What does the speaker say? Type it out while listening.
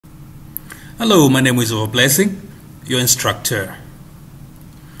Hello, my name is Blessing, your instructor.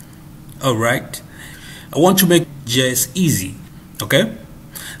 Alright, I want to make ArcGis easy, okay?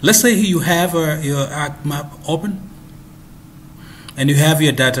 Let's say you have your ArcMap open and you have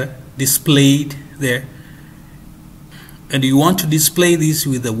your data displayed there, and you want to display this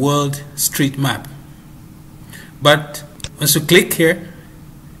with the world street map. But once you click here,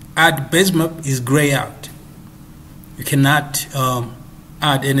 add Basemap is gray out. You cannot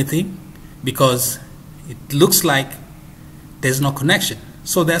add anything because it looks like there's no connection.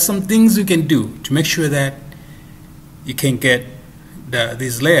 So there are some things you can do to make sure that you can get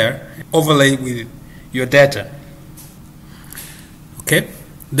this layer overlay with your data. Okay,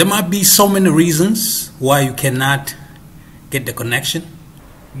 there might be so many reasons why you cannot get the connection,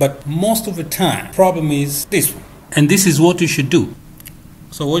 but most of the time problem is this one, and this is what you should do.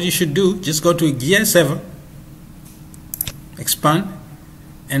 So what you should do, just go to ArcGis server, expand,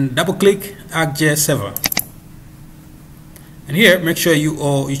 and double click ArcGis server, and here make sure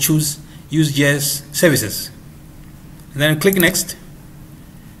you choose use GIS services, and then click next.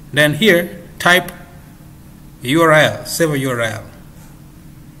 Then here type URL, server URL.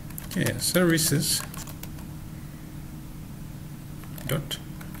 Okay, services dot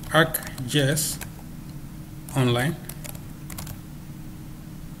ArcGis online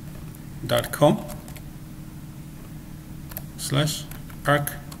 .com /ArcGis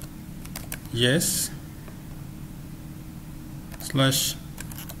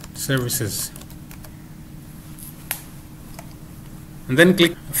 /services, and then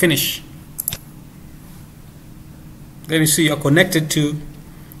click finish. Then you see you're connected to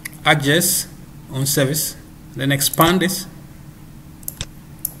ArcGis on service. Then expand this.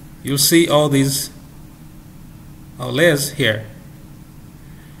 You'll see all these layers here,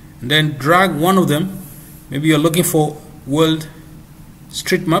 and then drag one of them. Maybe you're looking for world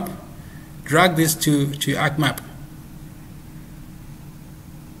street map, drag this to ArcMap.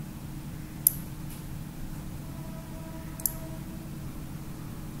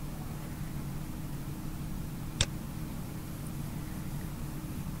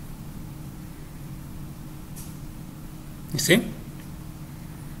 You see?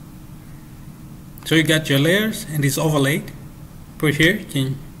 So you got your layers and it's overlaid. Put here, you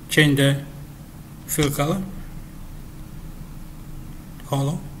can change the fill color,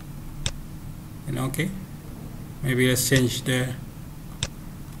 hollow, and okay. Maybe let's change the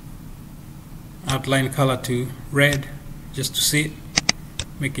outline color to red just to see it.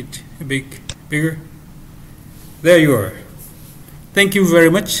 Make it a bit bigger. There you are. Thank you very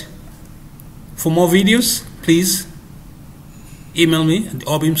much. For more videos, please email me at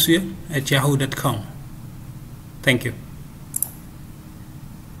obimsuya@yahoo.com. Thank you.